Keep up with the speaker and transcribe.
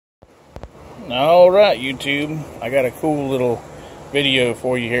Alright, YouTube, I got a cool little video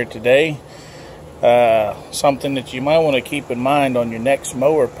for you here today. Something that you might want to keep in mind on your next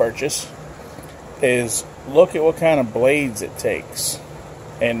mower purchase is look at what kind of blades it takes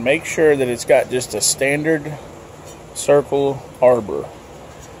and make sure that it's got just a standard circle arbor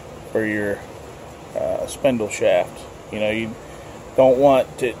for your spindle shaft. You know, you don't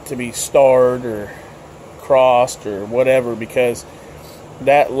want it to be starred or crossed or whatever, because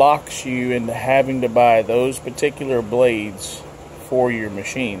that locks you into having to buy those particular blades for your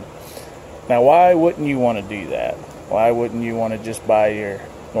machine. Now, why wouldn't you want to do that? Why wouldn't you want to just buy your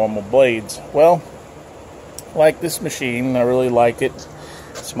normal blades? Well, like this machine, I really like it.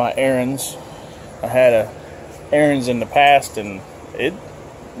 It's my Aaron's. I had a Aaron's in the past, and it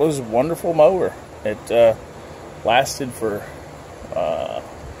was a wonderful mower. It lasted for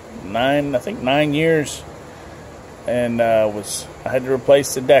 9 years, and I had to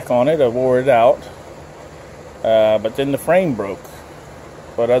replace the deck on it. I wore it out, but then the frame broke.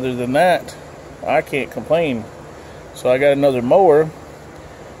 But other than that, I can't complain. So I got another mower,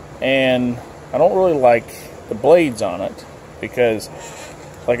 and I don't really like the blades on it because,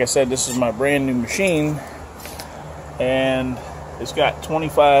 like I said, this is my brand new machine, and it's got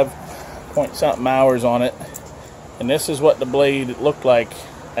 25 point something hours on it, and this is what the blade looked like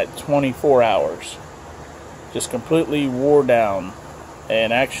at 24 hours. Just completely wore down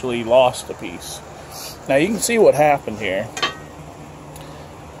and actually lost a piece. Now you can see what happened here.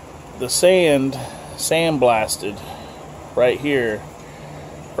 The sand blasted right here,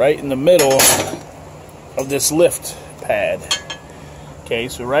 right in the middle of this lift pad. Okay,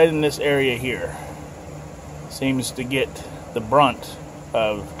 so right in this area here seems to get the brunt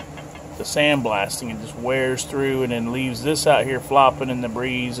of the sand blasting. It just wears through and then leaves this out here flopping in the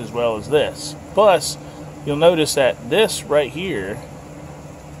breeze, as well as this. Plus, you'll notice that this right here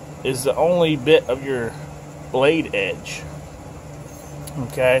is the only bit of your blade edge.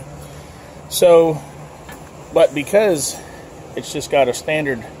 Okay, so, but because it's just got a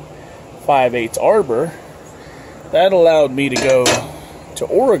standard 5/8 arbor, that allowed me to go to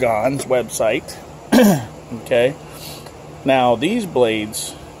Oregon's website. Okay, now these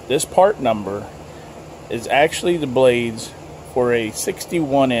blades, this part number is actually the blades for a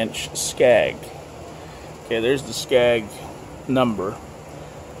 61-inch Skag. Okay, there's the Skag number,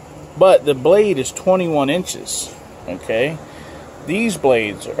 but the blade is 21 inches. Okay, these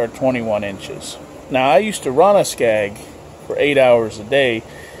blades are 21 inches. Now, I used to run a Skag for 8 hours a day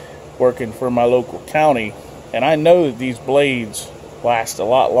working for my local county, and I know that these blades last a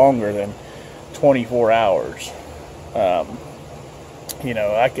lot longer than 24 hours. You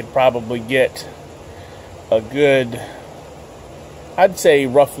know, I could probably get a good, I'd say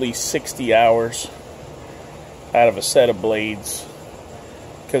roughly 60 hours out of a set of blades,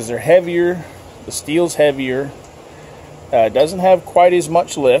 because they're heavier, the steel's heavier, doesn't have quite as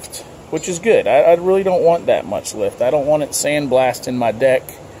much lift, which is good. I really don't want that much lift. I don't want it sandblasting my deck.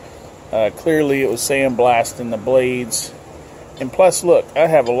 Clearly it was sandblasting the blades. And plus, look, I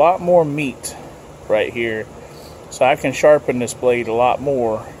have a lot more meat right here, so I can sharpen this blade a lot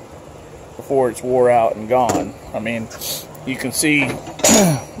more before it's wore out and gone. I mean, you can see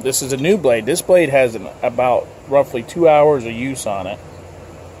this is a new blade. This blade has about roughly 2 hours of use on it.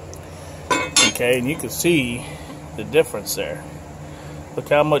 Okay, and you can see the difference there. Look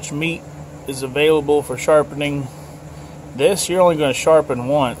how much meat is available for sharpening. This, you're only going to sharpen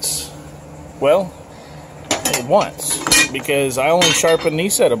once. Well, once, because I only sharpened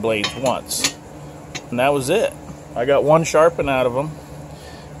these set of blades once, and that was it. I got one sharpen out of them,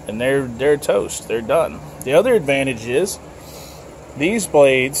 and they're toast. They're done. The other advantage is these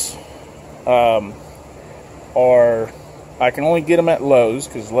blades I can only get them at Lowe's,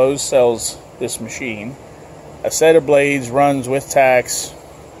 because Lowe's sells this machine. A set of blades runs with tax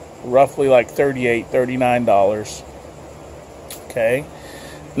roughly like $38, $39. Okay,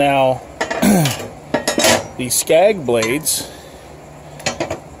 now these Skag blades,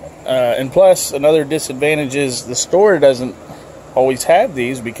 and plus another disadvantage is the store doesn't always have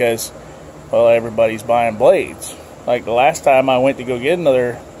these because, well, everybody's buying blades. Like the last time I went to go get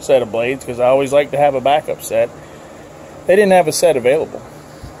another set of blades, because I always like to have a backup set, they didn't have a set available.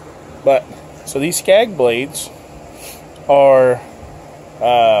 But so these Skag blades are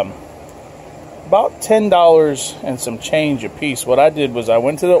about $10 and some change a piece. What I did was I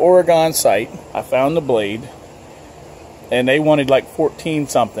went to the Oregon site, I found the blade, and they wanted like 14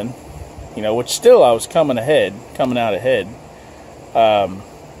 something, you know, which still I was coming out ahead.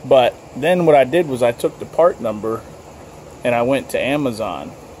 But then what I did was I took the part number and I went to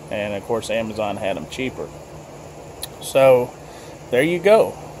Amazon, and of course Amazon had them cheaper. So there you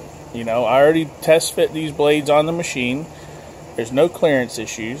go. You know, I already test fit these blades on the machine. There's no clearance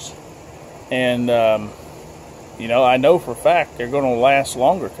issues. And, you know, I know for a fact they're going to last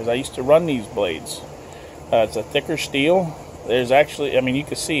longer because I used to run these blades. It's a thicker steel. There's actually, I mean, you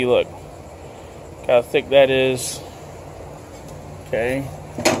can see, look, how thick that is. Okay.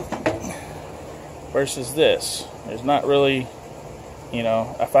 Versus this. There's not really, you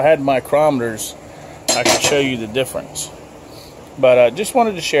know, if I had micrometers, I could show you the difference. But just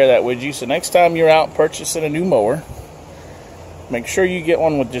wanted to share that with you. So next time you're out purchasing a new mower, make sure you get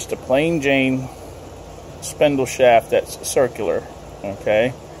one with just a plain Jane spindle shaft that's circular,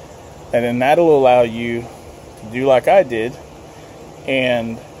 okay? And then that'll allow you to do like I did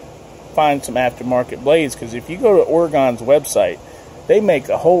and find some aftermarket blades, because if you go to Oregon's website, they make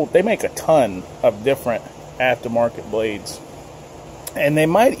a ton of different aftermarket blades. And they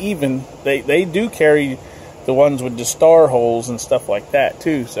might even, they do carry the ones with the star holes and stuff like that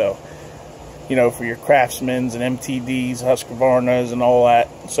too. So, you know, for your Craftsmans and MTDs, Husqvarnas and all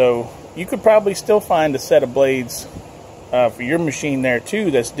that. So you could probably still find a set of blades for your machine there too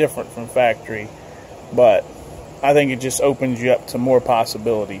that's different from factory. But I think it just opens you up to more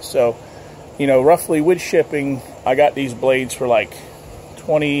possibilities. So, you know, roughly with shipping, I got these blades for like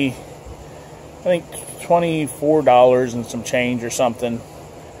 $24 and some change or something.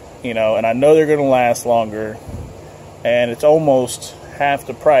 You know, and I know they're going to last longer, and it's almost half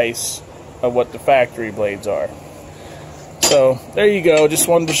the price of what the factory blades are. So there you go. Just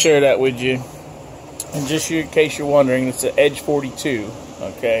wanted to share that with you. And just in case you're wondering, it's an Edge 42.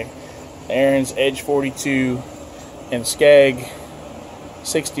 Okay, Aaron's Edge 42 and Skag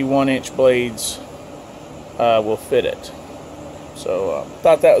 61-inch blades will fit it. So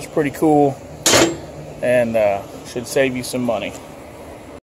thought that was pretty cool, and should save you some money.